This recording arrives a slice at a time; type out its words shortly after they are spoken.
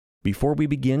Before we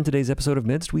begin today's episode of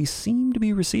Midst, we seem to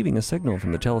be receiving a signal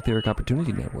from the Teletheric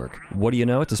Opportunity Network. What do you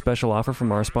know? It's a special offer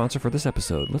from our sponsor for this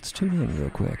episode. Let's tune in real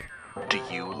quick. Do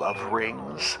you love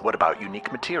rings? What about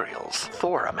unique materials?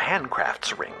 Thorum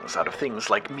handcrafts rings out of things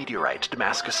like meteorite,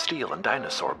 Damascus steel, and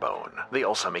dinosaur bone. They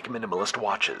also make minimalist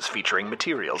watches featuring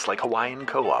materials like Hawaiian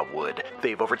koa wood. They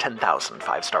have over 10,000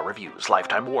 5-star reviews,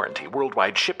 lifetime warranty,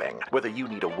 worldwide shipping. Whether you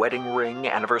need a wedding ring,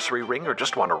 anniversary ring, or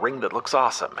just want a ring that looks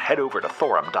awesome, head over to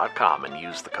Thorum.com and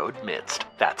use the code MIDST.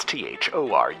 That's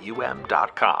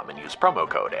THORUM.com and use promo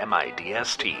code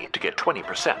MIDST to get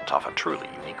 20% off a truly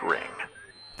unique ring.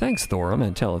 Thanks, Thorum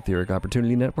and Teletheric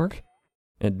Opportunity Network.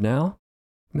 And now,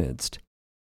 Midst.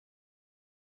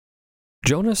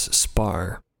 Jonas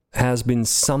Spar has been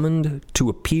summoned to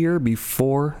appear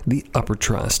before the Upper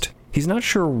Trust. He's not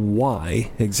sure why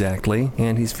exactly,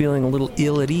 and he's feeling a little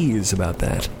ill at ease about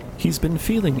that. He's been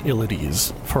feeling ill at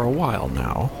ease for a while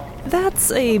now.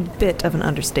 That's a bit of an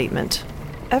understatement.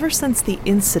 Ever since the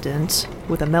incident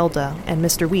with Imelda and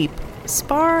Mr. Weep,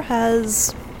 Spar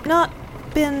has not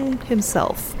been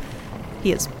himself. He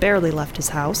has barely left his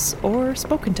house or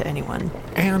spoken to anyone.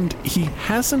 And he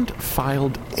hasn't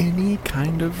filed any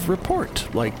kind of report,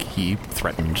 like he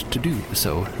threatened to do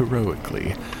so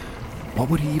heroically. What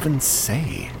would he even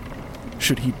say?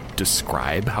 Should he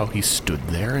describe how he stood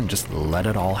there and just let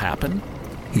it all happen?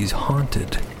 He's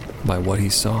haunted by what he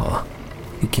saw.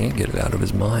 He can't get it out of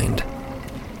his mind.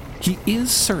 He is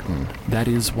certain that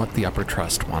is what the Upper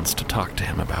Trust wants to talk to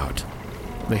him about.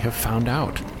 They have found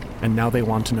out, and now they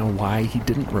want to know why he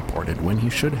didn't report it when he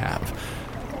should have.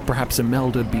 Perhaps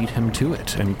Imelda beat him to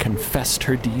it and confessed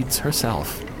her deeds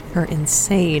herself. Her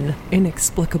insane,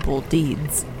 inexplicable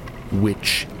deeds.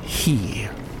 Which he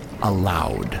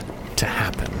allowed to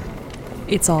happen.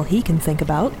 It's all he can think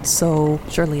about, so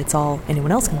surely it's all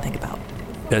anyone else can think about.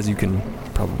 As you can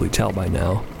probably tell by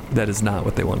now, that is not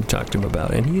what they want to talk to him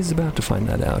about, and he is about to find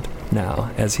that out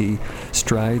now as he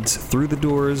strides through the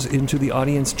doors into the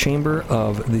audience chamber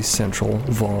of the Central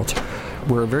Vault,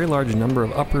 where a very large number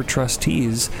of upper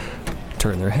trustees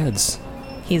turn their heads.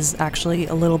 He's actually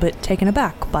a little bit taken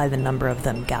aback by the number of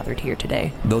them gathered here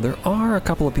today. Though there are a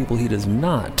couple of people he does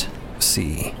not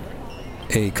see.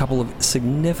 A couple of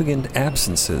significant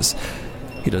absences.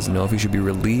 He doesn't know if he should be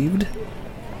relieved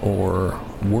or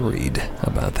worried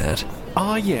about that.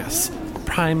 Ah, yes.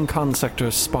 Prime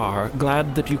Consector Spar,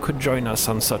 glad that you could join us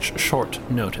on such short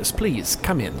notice. Please,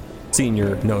 come in.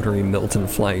 Senior Notary Milton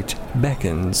Flight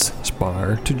beckons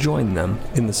Spar to join them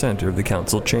in the center of the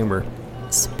council chamber.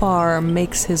 Spar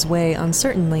makes his way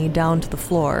uncertainly down to the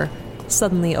floor,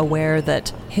 suddenly aware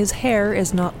that his hair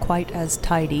is not quite as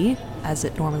tidy as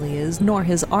it normally is, nor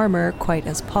his armor quite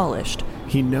as polished.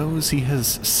 He knows he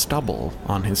has stubble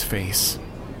on his face.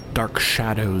 Dark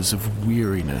shadows of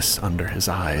weariness under his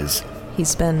eyes.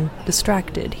 He's been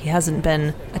distracted. He hasn't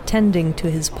been attending to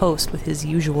his post with his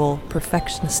usual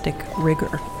perfectionistic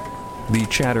rigor. The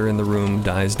chatter in the room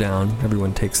dies down.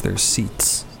 Everyone takes their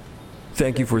seats.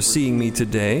 Thank you for seeing me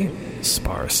today,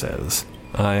 Spar says.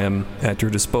 I am at your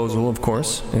disposal, of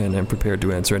course, and I'm prepared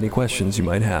to answer any questions you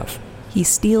might have. He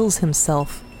steels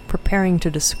himself, preparing to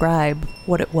describe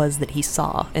what it was that he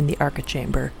saw in the Arca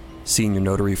Chamber. Senior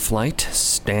Notary Flight,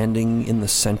 standing in the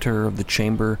center of the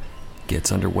chamber,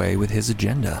 gets underway with his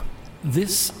agenda.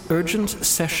 This urgent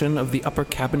session of the Upper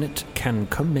Cabinet can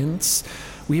commence.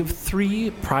 We have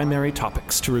 3 primary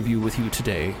topics to review with you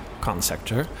today,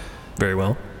 Consector. Very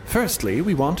well. Firstly,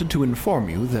 we wanted to inform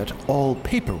you that all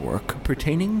paperwork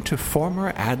pertaining to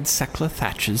former Adsekla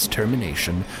Thatch's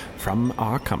termination from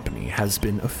our company has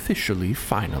been officially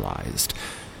finalized.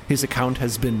 His account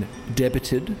has been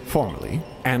debited formally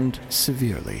and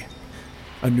severely.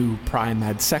 A new Prime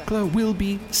Adsekla will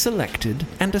be selected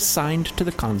and assigned to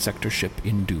the consectorship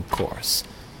in due course.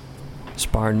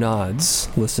 Spar nods,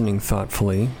 listening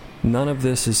thoughtfully. None of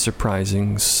this is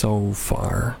surprising so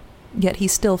far. Yet he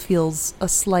still feels a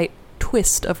slight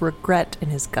twist of regret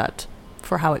in his gut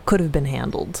for how it could have been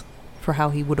handled, for how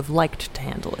he would have liked to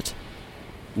handle it.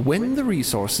 When the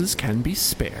resources can be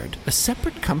spared, a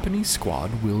separate company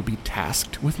squad will be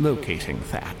tasked with locating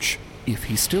Thatch. If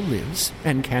he still lives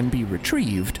and can be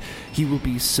retrieved, he will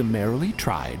be summarily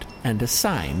tried and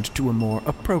assigned to a more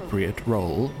appropriate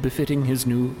role befitting his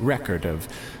new record of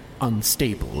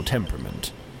unstable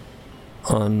temperament.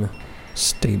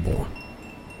 Unstable.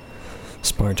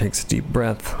 Spar takes a deep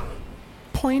breath.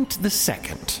 Point the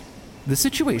second. The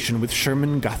situation with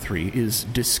Sherman Guthrie is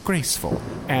disgraceful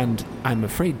and, I'm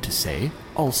afraid to say,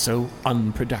 also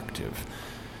unproductive.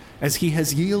 As he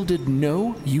has yielded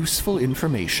no useful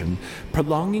information,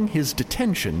 prolonging his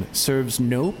detention serves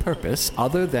no purpose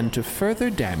other than to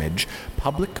further damage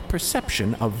public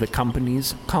perception of the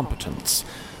company's competence.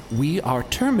 We are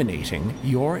terminating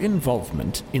your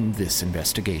involvement in this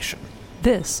investigation.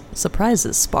 This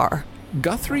surprises Spar.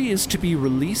 Guthrie is to be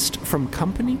released from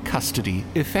company custody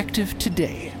effective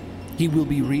today. He will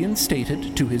be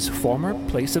reinstated to his former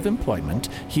place of employment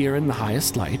here in the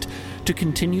highest light to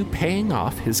continue paying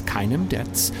off his Kynum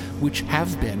debts, which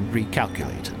have been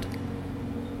recalculated.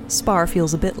 Spar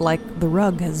feels a bit like the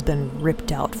rug has been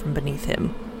ripped out from beneath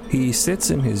him. He sits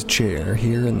in his chair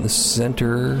here in the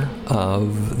center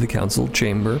of the council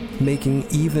chamber, making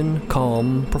even,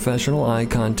 calm, professional eye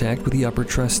contact with the upper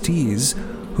trustees,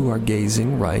 who are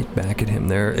gazing right back at him,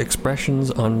 their expressions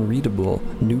unreadable,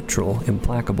 neutral,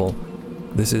 implacable.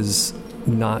 This is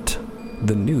not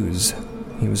the news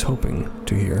he was hoping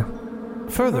to hear.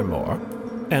 Furthermore,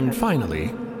 and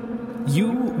finally,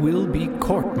 you will be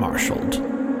court-martialed.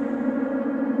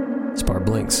 Spar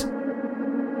blinks.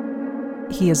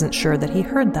 He isn't sure that he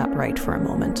heard that right for a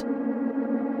moment.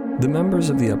 The members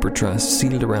of the upper trust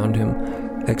seated around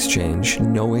him exchange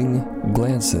knowing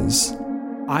glances.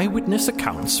 Eyewitness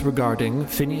accounts regarding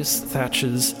Phineas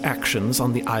Thatch's actions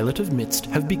on the Islet of Midst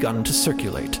have begun to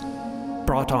circulate,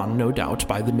 brought on, no doubt,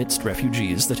 by the Midst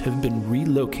refugees that have been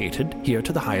relocated here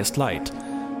to the highest light.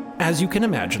 As you can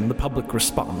imagine, the public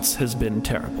response has been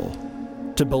terrible.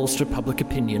 To bolster public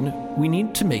opinion, we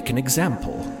need to make an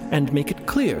example and make it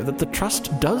clear that the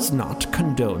Trust does not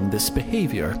condone this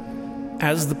behavior.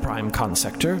 As the prime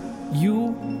consector,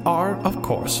 you are, of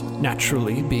course,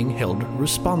 naturally being held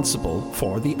responsible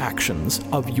for the actions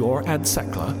of your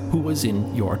adsekla who was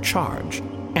in your charge,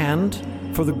 and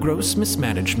for the gross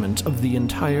mismanagement of the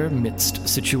entire Midst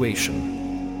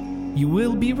situation. You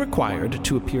will be required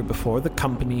to appear before the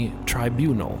company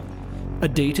tribunal. A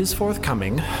date is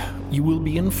forthcoming. You will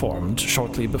be informed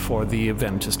shortly before the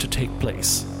event is to take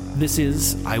place. This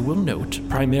is, I will note,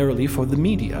 primarily for the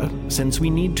media, since we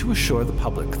need to assure the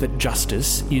public that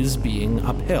justice is being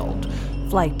upheld.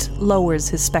 Flight lowers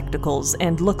his spectacles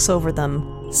and looks over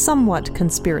them somewhat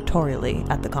conspiratorially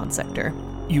at the consector.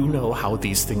 You know how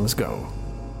these things go.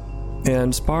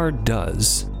 And Spar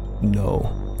does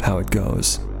know how it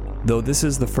goes. Though this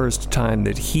is the first time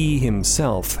that he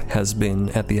himself has been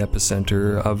at the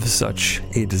epicenter of such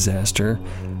a disaster,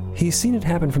 he's seen it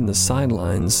happen from the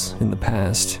sidelines in the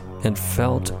past and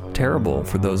felt terrible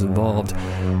for those involved.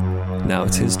 Now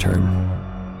it's his turn.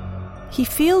 He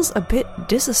feels a bit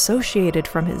disassociated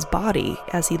from his body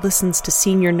as he listens to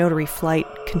Senior Notary Flight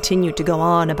continue to go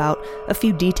on about a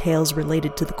few details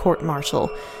related to the court-martial.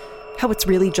 How it's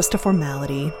really just a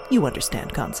formality, you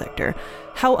understand, consector.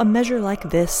 How a measure like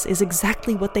this is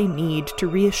exactly what they need to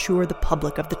reassure the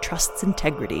public of the Trust's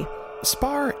integrity.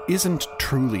 Spar isn't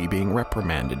truly being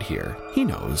reprimanded here. He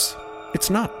knows. It's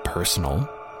not personal.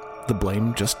 The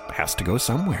blame just has to go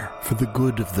somewhere for the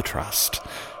good of the Trust.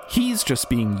 He's just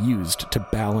being used to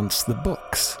balance the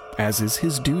books, as is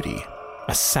his duty.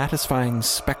 A satisfying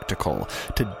spectacle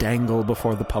to dangle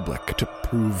before the public to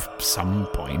prove some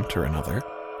point or another.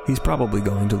 He's probably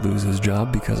going to lose his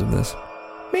job because of this.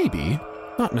 Maybe.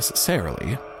 Not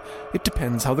necessarily. It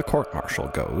depends how the court-martial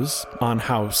goes, on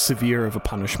how severe of a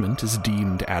punishment is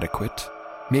deemed adequate.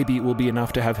 Maybe it will be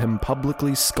enough to have him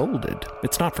publicly scolded.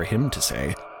 It's not for him to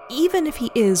say. Even if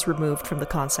he is removed from the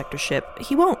consectorship,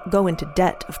 he won't go into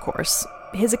debt, of course.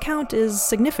 His account is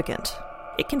significant.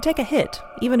 It can take a hit,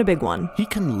 even a big one. He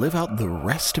can live out the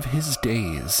rest of his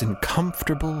days in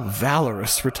comfortable,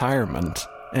 valorous retirement.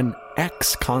 An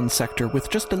ex-consector with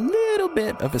just a little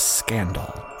bit of a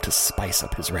scandal to spice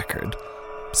up his record.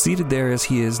 Seated there as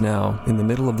he is now, in the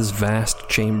middle of this vast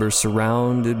chamber,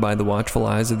 surrounded by the watchful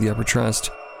eyes of the upper trust,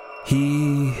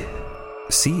 he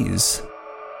sees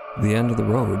the end of the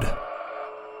road.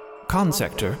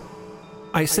 Consector,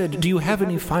 I said, do you have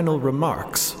any final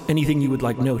remarks? Anything you would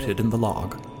like noted in the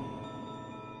log?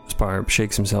 Spar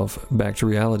shakes himself back to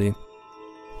reality.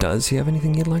 Does he have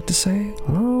anything he'd like to say?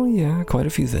 Oh, yeah, quite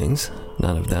a few things.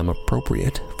 None of them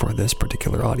appropriate for this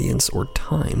particular audience or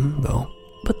time, though.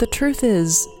 But the truth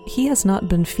is, he has not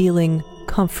been feeling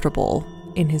comfortable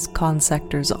in his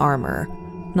consector's armor.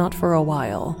 Not for a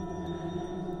while.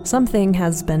 Something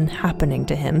has been happening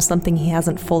to him, something he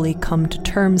hasn't fully come to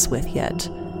terms with yet.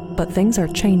 But things are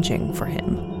changing for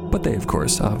him. But they, of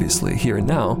course, obviously, here and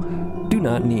now, do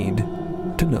not need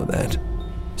to know that.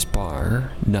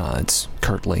 Spar nods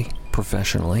curtly,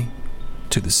 professionally,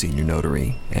 to the senior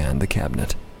notary and the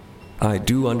cabinet. I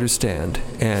do understand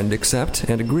and accept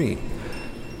and agree.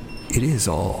 It is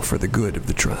all for the good of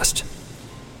the Trust.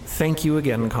 Thank you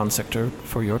again, Consector,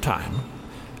 for your time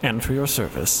and for your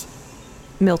service.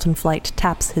 Milton Flight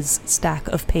taps his stack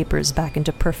of papers back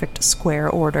into perfect square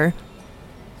order.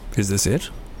 Is this it?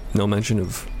 No mention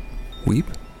of Weep?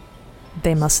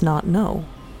 They must not know.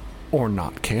 Or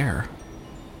not care.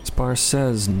 Spar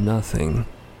says nothing.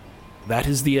 That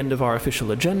is the end of our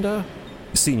official agenda.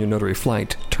 Senior Notary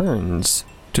Flight turns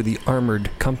to the armored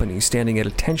company standing at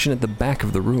attention at the back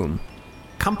of the room.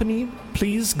 Company,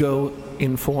 please go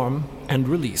inform and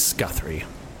release Guthrie.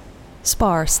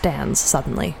 Spar stands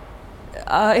suddenly.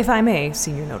 If I may,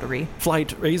 Senior Notary.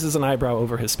 Flight raises an eyebrow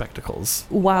over his spectacles.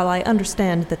 While I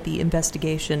understand that the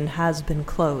investigation has been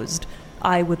closed,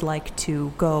 I would like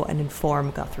to go and inform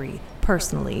Guthrie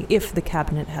personally, if the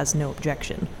cabinet has no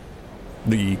objection.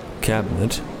 The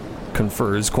cabinet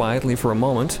confers quietly for a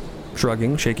moment,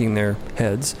 shrugging, shaking their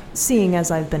heads. Seeing as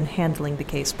I've been handling the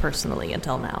case personally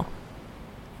until now.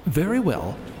 Very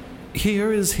well.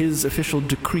 Here is his official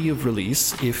decree of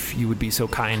release. If you would be so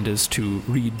kind as to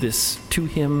read this to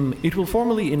him, it will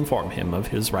formally inform him of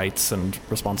his rights and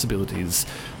responsibilities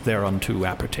thereunto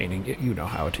appertaining. You know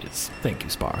how it is. Thank you,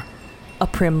 Spar. A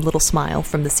prim little smile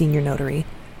from the Senior Notary.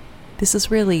 This is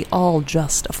really all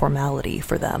just a formality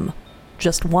for them.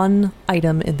 Just one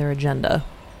item in their agenda.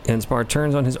 And Spar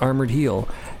turns on his armored heel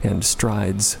and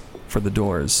strides for the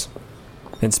doors.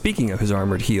 And speaking of his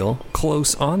armored heel,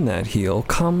 close on that heel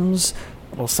comes...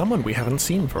 Well, someone we haven't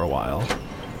seen for a while.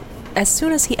 As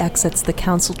soon as he exits the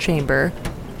council chamber,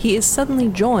 he is suddenly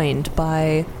joined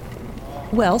by,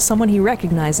 well, someone he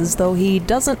recognizes, though he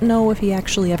doesn't know if he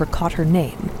actually ever caught her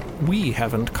name. We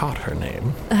haven't caught her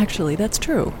name. Actually, that's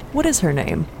true. What is her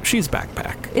name? She's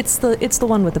Backpack. It's the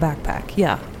one with the backpack,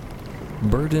 yeah.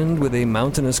 Burdened with a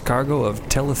mountainous cargo of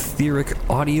teletheric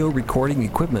audio recording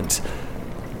equipment,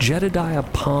 Jedediah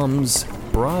Palm's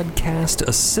broadcast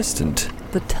assistant,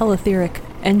 the teletheric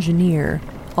engineer,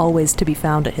 always to be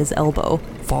found at his elbow,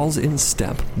 falls in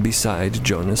step beside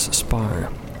Jonas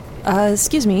Spar.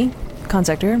 Excuse me,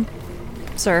 Consector.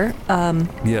 Sir,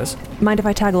 Yes? mind if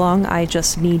I tag along? I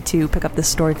just need to pick up this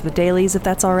story for the dailies, if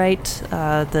that's all right.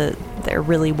 They're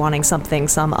really wanting some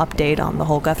update on the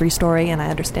whole Guthrie story, and I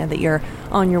understand that you're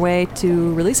on your way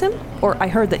to release him? Or I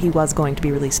heard that he was going to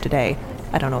be released today.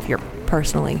 I don't know if you're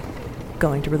personally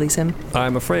going to release him.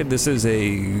 I'm afraid this is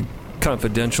a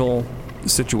confidential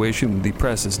situation. The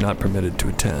press is not permitted to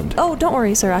attend. Oh, don't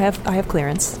worry, sir. I have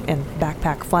clearance. And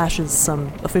Backpack flashes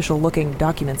some official-looking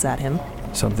documents at him.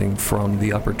 Something from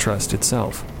the upper trust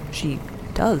itself. She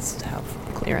does have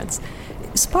clearance.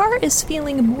 Spar is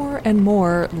feeling more and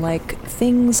more like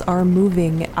things are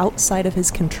moving outside of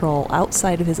his control,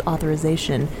 outside of his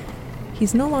authorization.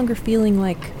 He's no longer feeling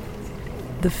like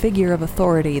the figure of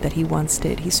authority that he once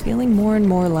did. He's feeling more and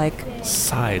more like...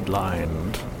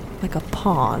 sidelined. Like a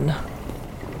pawn.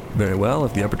 Very well,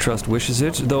 if the upper trust wishes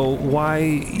it. Though, why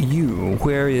you?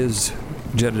 Where is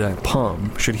Jedediah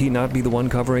Palm? Should he not be the one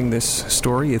covering this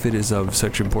story if it is of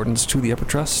such importance to the upper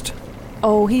trust?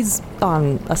 Oh, he's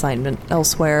on assignment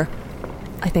elsewhere.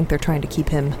 I think they're trying to keep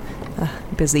him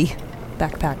busy.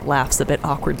 Backpack laughs a bit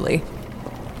awkwardly.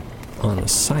 On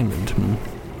assignment?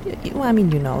 Well, I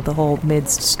mean, you know, the whole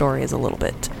Mids story is a little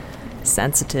bit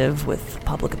sensitive with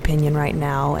public opinion right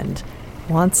now, and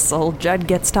once old Jed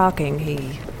gets talking,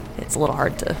 it's a little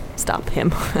hard to stop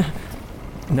him.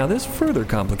 Now this further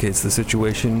complicates the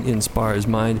situation in Spar's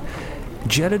mind.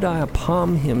 Jedediah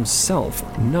Palm himself,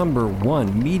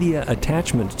 #1 media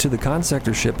attachment to the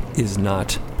consectorship, is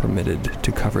not permitted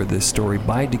to cover this story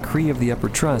by decree of the upper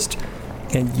trust,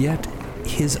 and yet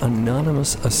his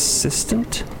anonymous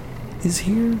assistant is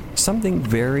here? Something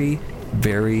very,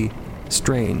 very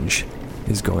strange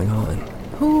is going on.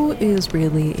 Who is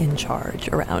really in charge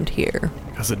around here?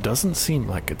 Because it doesn't seem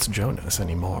like it's Jonas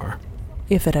anymore.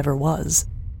 If it ever was.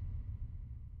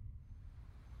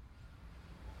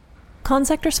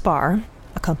 Consector Spar,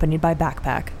 accompanied by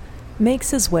Backpack, makes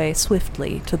his way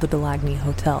swiftly to the Delagny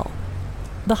Hotel.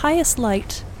 The highest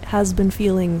light has been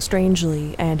feeling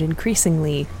strangely and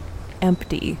increasingly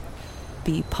empty,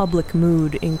 the public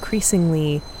mood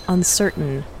increasingly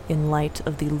uncertain in light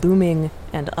of the looming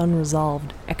and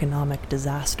unresolved economic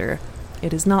disaster.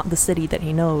 It is not the city that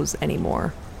he knows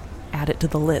anymore. Add it to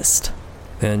the list.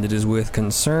 And it is with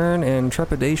concern and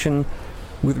trepidation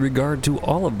with regard to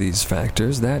all of these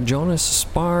factors that Jonas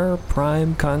Spar,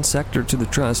 prime consector to the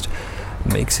trust,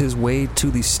 makes his way to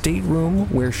the stateroom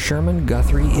where Sherman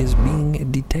Guthrie is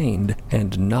being detained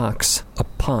and knocks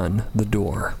upon the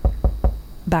door.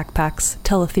 Backpack's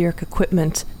teletheric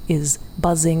equipment is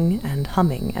buzzing and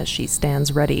humming as she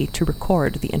stands ready to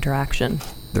record the interaction.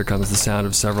 There comes the sound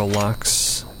of several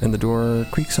locks and the door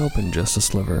creaks open just a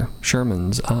sliver.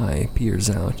 Sherman's eye peers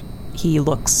out. He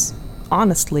looks,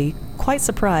 honestly, quite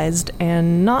surprised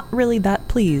and not really that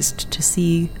pleased to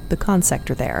see the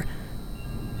consector there.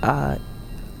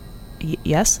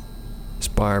 Yes?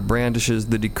 Spar brandishes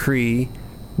the decree,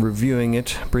 reviewing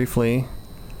it briefly,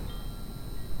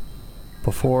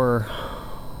 before,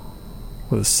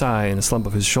 with a sigh and a slump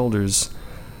of his shoulders,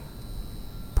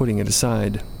 putting it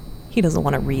aside. He doesn't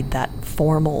want to read that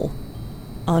formal,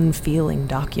 unfeeling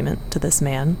document to this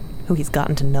man, who he's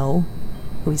gotten to know,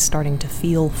 who he's starting to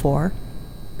feel for.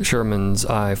 Sherman's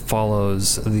eye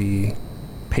follows the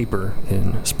paper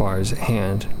in Spar's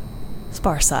hand.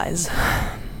 Spar sighs.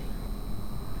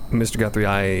 Mr. Guthrie,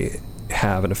 I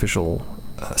have an official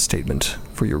statement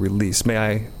for your release. May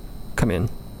I come in?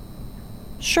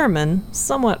 Sherman,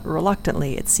 somewhat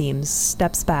reluctantly it seems,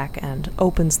 steps back and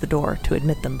opens the door to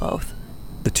admit them both.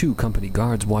 The 2 company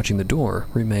guards watching the door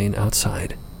remain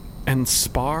outside. And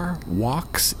Spar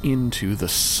walks into the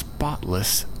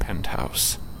spotless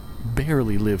penthouse,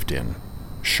 barely lived in.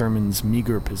 Sherman's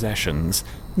meager possessions,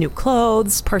 New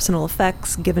clothes, personal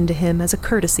effects given to him as a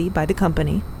courtesy by the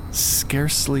company.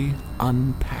 scarcely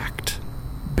unpacked,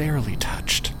 barely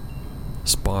touched.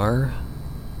 Spar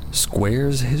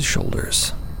squares his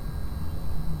shoulders.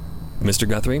 Mr.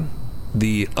 Guthrie,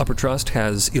 the Upper Trust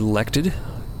has elected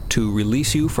to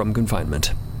release you from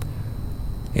confinement,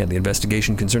 and the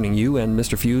investigation concerning you and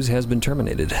Mr. Fuse has been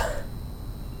terminated.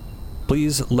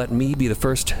 Please let me be the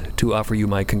first to offer you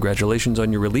my congratulations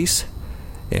on your release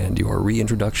and your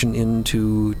reintroduction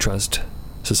into Trust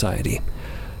Society,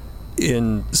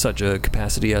 in such a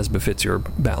capacity as befits your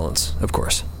balance, of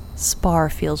course. Spar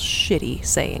feels shitty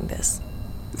saying this.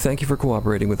 Thank you for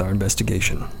cooperating with our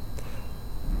investigation.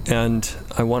 And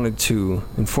I wanted to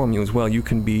inform you as well, you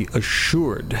can be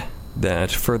assured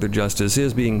that further justice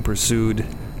is being pursued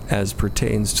as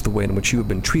pertains to the way in which you have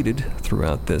been treated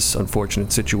throughout this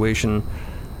unfortunate situation,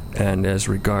 and as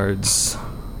regards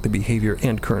the behavior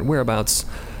and current whereabouts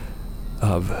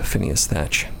of Phineas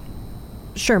Thatch.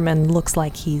 Sherman looks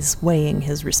like he's weighing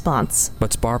his response.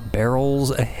 But Spar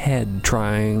barrels ahead,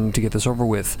 trying to get this over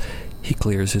with. He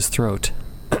clears his throat.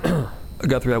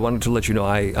 Guthrie, I wanted to let you know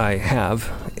I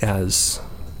have, as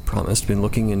promised, been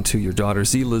looking into your daughter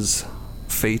Zila's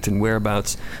fate and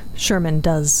whereabouts. Sherman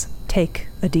does take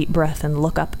a deep breath and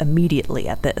look up immediately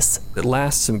at this. At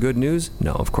last, some good news?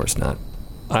 No, of course not.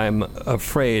 I'm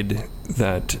afraid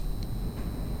that...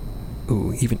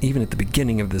 even at the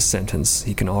beginning of this sentence,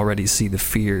 he can already see the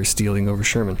fear stealing over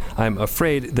Sherman. I'm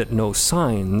afraid that no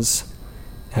signs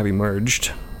have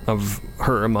emerged of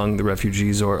her among the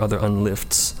refugees or other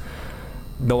unlifts,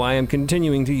 though I am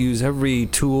continuing to use every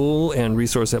tool and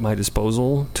resource at my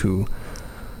disposal to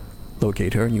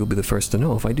locate her, and you'll be the first to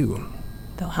know if I do.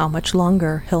 Though how much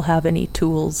longer he'll have any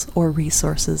tools or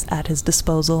resources at his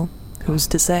disposal, who's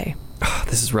to say?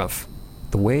 This is rough.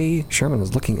 The way Sherman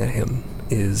is looking at him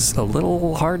is a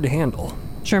little hard to handle.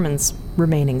 Sherman's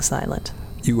remaining silent.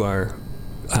 You are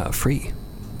free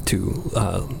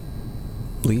to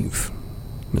leave,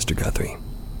 Mr. Guthrie,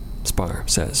 Spar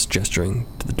says, gesturing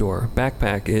to the door.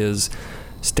 Backpack is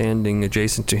standing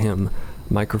adjacent to him,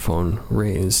 microphone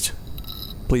raised.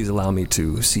 Please allow me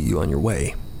to see you on your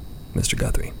way, Mr.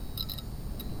 Guthrie.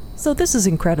 So this is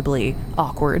incredibly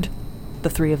awkward, the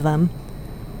three of them.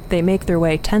 They make their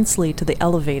way tensely to the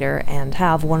elevator and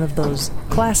have one of those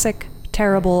classic,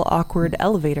 terrible, awkward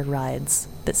elevator rides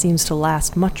that seems to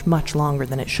last much, much longer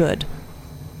than it should.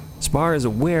 Spar is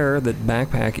aware that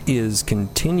Backpack is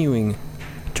continuing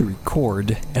to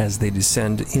record as they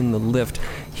descend in the lift.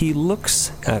 He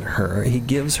looks at her. He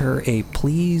gives her a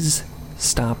please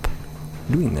stop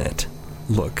doing that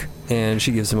look. And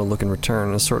she gives him a look in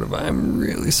return, a sort of, I'm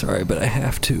really sorry, but I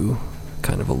have to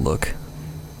kind of a look.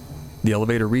 The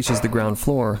elevator reaches the ground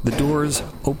floor. The doors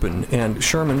open, and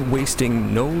Sherman,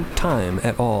 wasting no time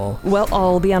at all, Well,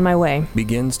 I'll be on my way.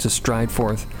 begins to stride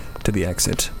forth to the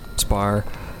exit. Spar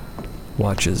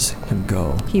watches him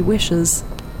go. He wishes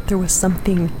there was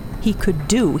something he could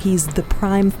do. He's the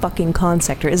prime fucking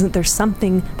consector. Isn't there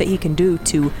something that he can do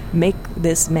to make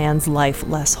this man's life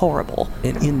less horrible?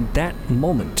 And in that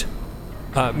moment,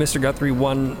 Mr. Guthrie,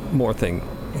 one more thing,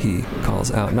 he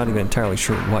calls out, not even entirely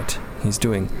sure what he's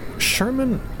doing.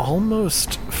 Sherman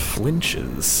almost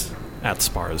flinches at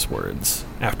Spar's words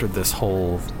after this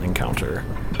whole encounter.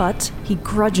 But he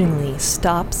grudgingly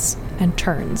stops and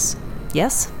turns.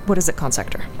 Yes? What is it,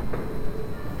 consector?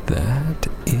 That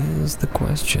is the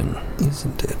question,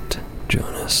 isn't it,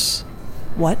 Jonas?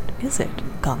 What is it,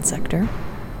 consector?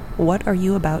 What are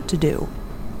you about to do?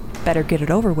 Better get it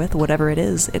over with, whatever it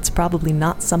is. It's probably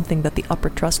not something that the Upper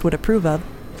Trust would approve of.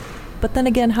 But then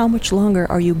again, how much longer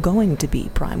are you going to be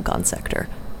prime consector?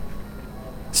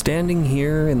 Standing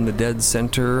here in the dead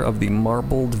center of the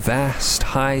marbled, vast,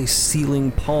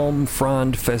 high-ceiling, palm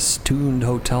frond festooned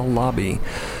hotel lobby,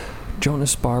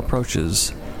 Jonas Spar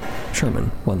approaches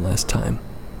Sherman one last time.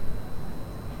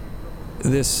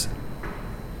 This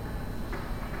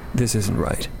isn't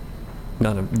right.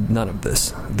 None of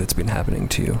this that's been happening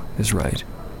to you is right,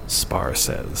 Spar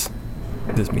says.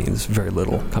 This means very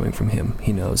little coming from him,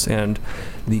 he knows, and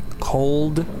the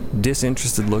cold,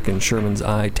 disinterested look in Sherman's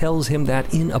eye tells him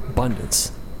that in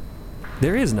abundance,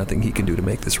 there is nothing he can do to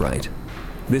make this right.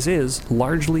 This is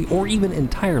largely, or even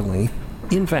entirely,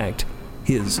 in fact,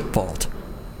 his fault.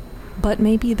 But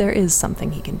maybe there is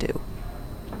something he can do.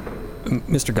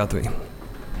 Mr. Guthrie,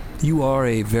 you are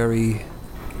a very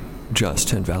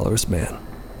just and valorous man,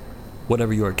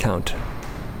 whatever your account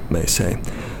may say.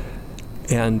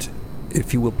 And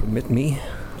if you will permit me,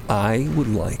 I would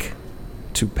like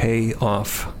to pay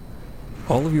off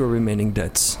all of your remaining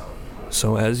debts.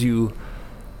 So as you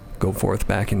go forth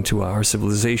back into our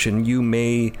civilization, you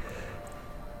may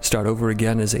start over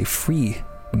again as a free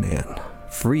man,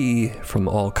 free from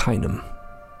all kinem,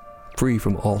 free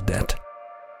from all debt.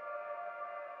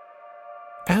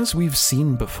 As we've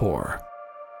seen before,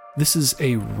 this is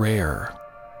a rare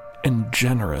and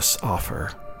generous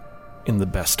offer in the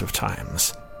best of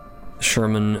times.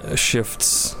 Sherman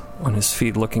shifts on his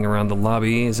feet, looking around the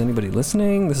lobby. Is anybody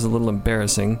listening? This is a little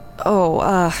embarrassing.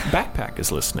 Backpack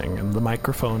is listening, and the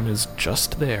microphone is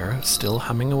just there, still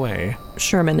humming away.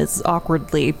 Sherman is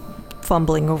awkwardly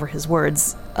fumbling over his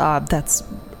words. That's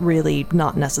really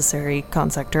not necessary,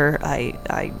 consector.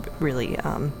 I really.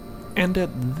 And at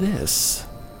this,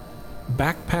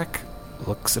 Backpack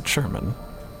looks at Sherman,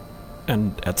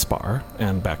 and at Spar,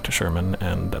 and back to Sherman,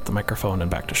 and at the microphone,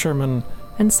 and back to Sherman.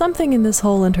 And something in this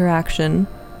whole interaction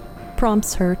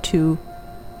prompts her to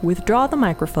withdraw the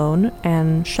microphone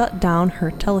and shut down her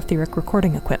teletheric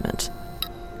recording equipment.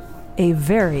 A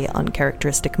very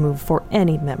uncharacteristic move for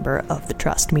any member of the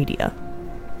Trust media.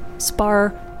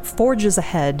 Spar forges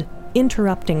ahead,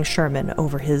 interrupting Sherman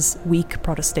over his weak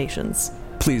protestations.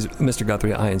 Please, Mr.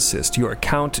 Guthrie, I insist. Your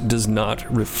account does not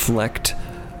reflect...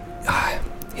 How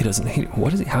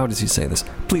does he say this?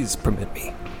 Please permit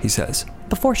me, he says.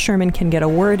 Before Sherman can get a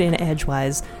word in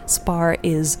edgewise, Spar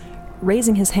is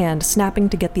raising his hand, snapping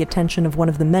to get the attention of one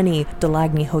of the many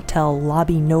Delagny Hotel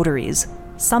lobby notaries,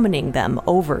 summoning them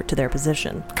over to their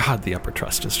position. God, the upper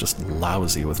trust is just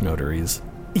lousy with notaries.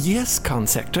 Yes,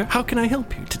 consector, how can I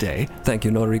help you today? Thank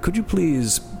you, notary. Could you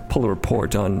please pull a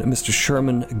report on Mr.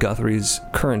 Sherman Guthrie's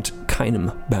current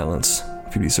kinem balance,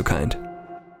 if you'd be so kind?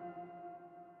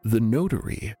 The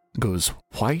notary goes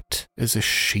white as a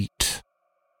sheet,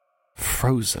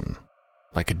 frozen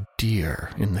like a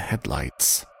deer in the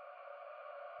headlights.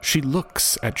 She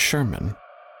looks at Sherman,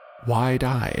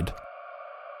 wide-eyed.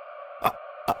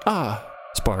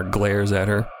 Spar glares at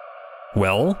her.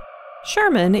 Well?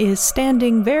 Sherman is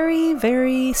standing very,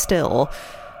 very still,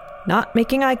 not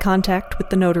making eye contact with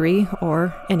the notary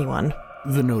or anyone.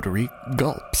 The notary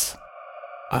gulps.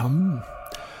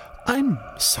 I'm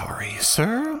sorry,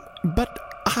 sir, but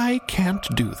I can't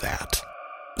do that.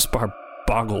 Spar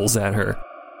boggles at her.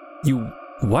 You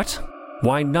what?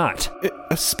 Why not?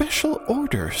 A special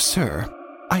order, sir.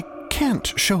 I can't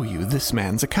show you this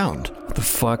man's account. What the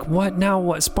fuck? What? Now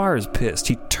what? Spar is pissed.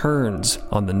 He turns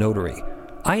on the notary.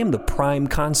 I am the prime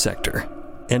consector,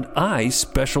 and I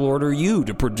special order you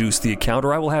to produce the account,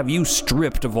 or I will have you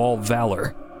stripped of all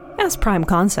valor. As prime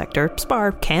consector,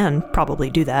 Spar can probably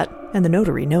do that, and the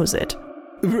notary knows it.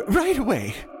 Right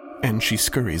away. And she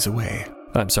scurries away.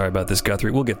 I'm sorry about this,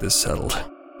 Guthrie. We'll get this settled.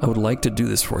 I would like to do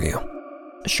this for you.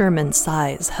 Sherman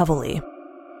sighs heavily,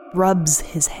 rubs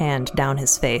his hand down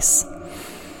his face,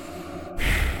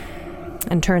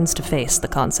 and turns to face the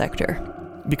consector.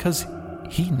 Because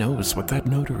he knows what that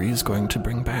notary is going to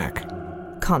bring back.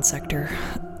 Consector,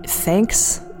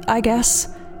 thanks, I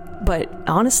guess. But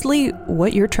honestly,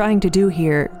 what you're trying to do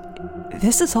here,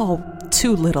 this is all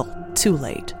too little, too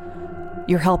late.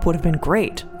 Your help would have been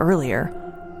great earlier.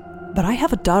 But I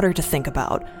have a daughter to think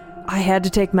about. I had to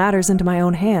take matters into my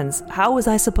own hands. How was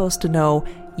I supposed to know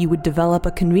you would develop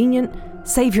a convenient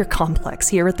savior complex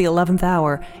here at the 11th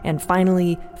hour and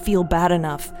finally feel bad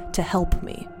enough to help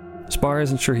me? Spar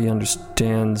isn't sure he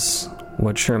understands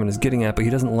what Sherman is getting at, but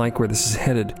he doesn't like where this is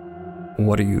headed.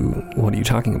 What are you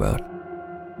talking about?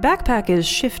 Backpack is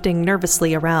shifting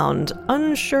nervously around,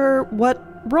 unsure what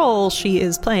role she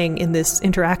is playing in this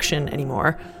interaction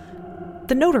anymore.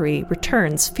 The notary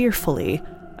returns fearfully,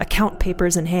 account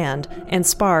papers in hand, and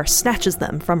Spar snatches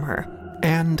them from her.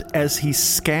 And as he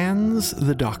scans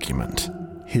the document,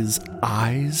 his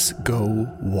eyes go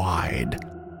wide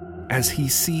as he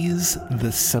sees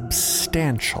the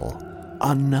substantial,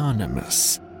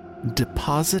 anonymous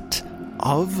deposit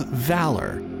of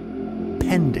valor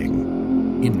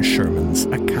pending in Sherman's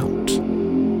account.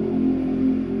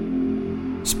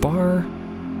 Spar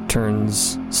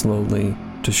turns slowly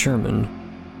to Sherman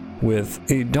with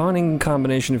a dawning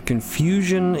combination of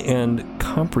confusion and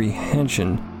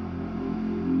comprehension.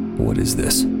 What is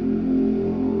this?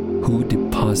 Who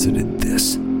deposited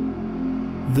this?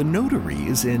 The notary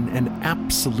is in an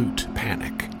absolute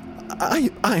panic.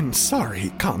 I'm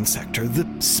sorry, Consector. The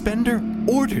spender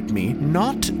ordered me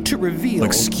not to reveal...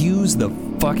 Excuse the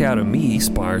fuck out of me,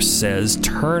 Spar says,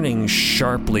 turning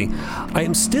sharply. I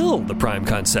am still the Prime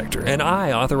Consector, and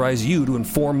I authorize you to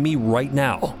inform me right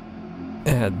now.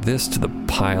 Add this to the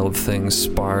pile of things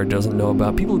Spar doesn't know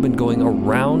about. People have been going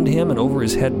around him and over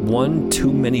his head one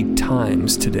too many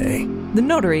times today. The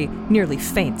notary nearly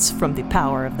faints from the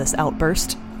power of this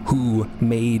outburst. Who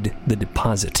made the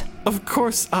deposit? Of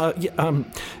course,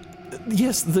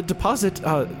 yes, the deposit,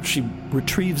 she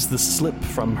retrieves the slip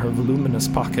from her voluminous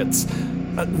pockets.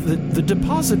 The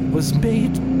deposit was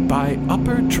made by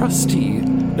Upper Trustee,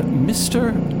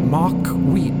 Mr. Mock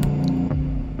Weep.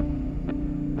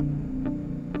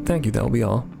 Thank you, that'll be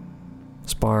all.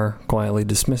 Spar quietly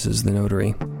dismisses the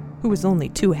notary, who is only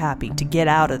too happy to get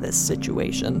out of this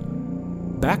situation.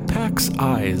 Backpack's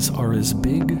eyes are as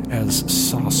big as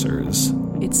saucers.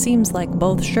 It seems like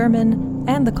both Sherman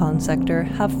and the Consector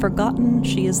have forgotten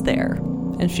she is there,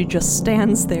 and she just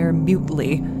stands there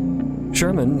mutely.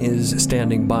 Sherman is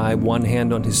standing by, one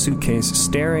hand on his suitcase,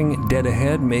 staring dead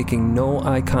ahead, making no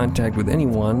eye contact with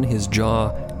anyone, his jaw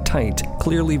tight,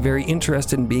 clearly very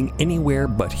interested in being anywhere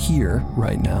but here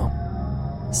right now.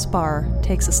 Spar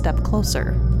takes a step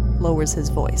closer, lowers his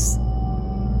voice.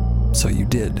 So you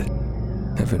did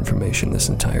have information this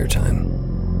entire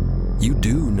time. You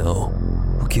do know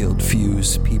who killed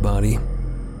Fuse Peabody.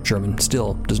 Sherman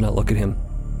still does not look at him.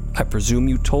 I presume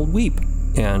you told Weep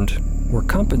and were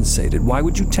compensated. Why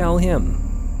would you tell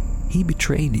him? He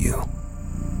betrayed you.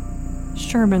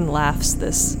 Sherman laughs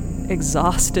this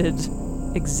exhausted,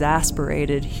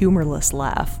 exasperated, humorless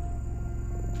laugh.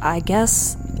 I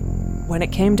guess when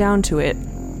it came down to it,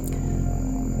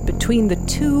 between the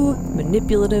two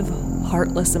manipulative,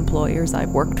 heartless employers I've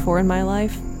worked for in my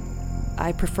life,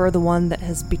 I prefer the one that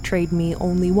has betrayed me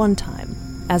only one time,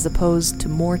 as opposed to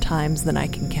more times than I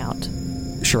can count.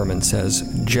 Sherman says,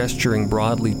 gesturing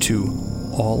broadly to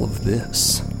all of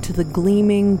this. To the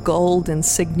gleaming gold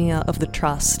insignia of the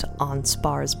trust on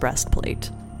Spar's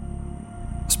breastplate.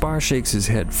 Spar shakes his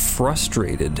head,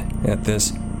 frustrated at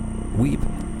this. Weep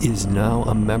is now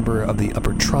a member of the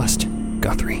Upper Trust,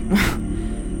 Guthrie.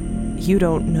 You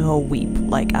don't know Weep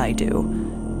like I do.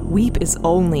 Weep is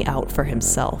only out for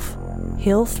himself.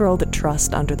 He'll throw the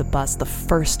trust under the bus the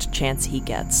first chance he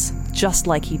gets, just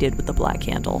like he did with the Black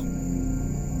Handle.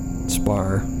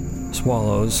 Spar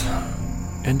swallows,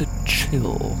 and a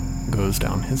chill goes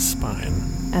down his spine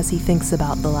as he thinks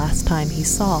about the last time he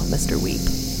saw Mr. Weep.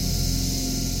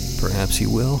 Perhaps he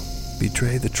will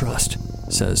betray the trust,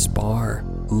 says Spar,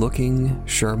 looking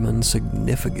Sherman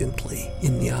significantly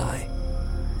in the eye.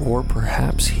 Or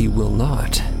perhaps he will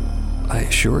not. I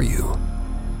assure you,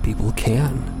 people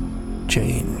can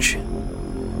change.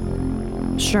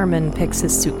 Sherman picks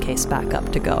his suitcase back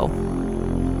up to go.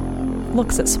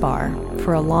 Looks at Spar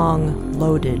for a long,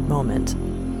 loaded moment.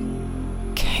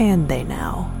 Can they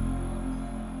now?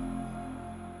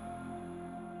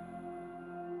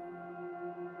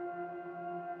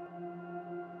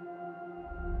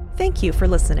 Thank you for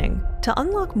listening. To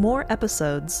unlock more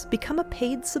episodes, become a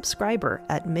paid subscriber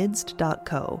at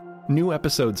midst.co. New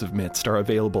episodes of Midst are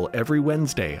available every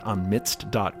Wednesday on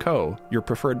midst.co, your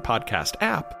preferred podcast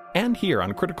app, and here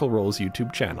on Critical Role's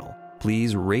YouTube channel.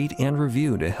 Please rate and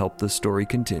review to help the story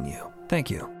continue.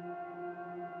 Thank you.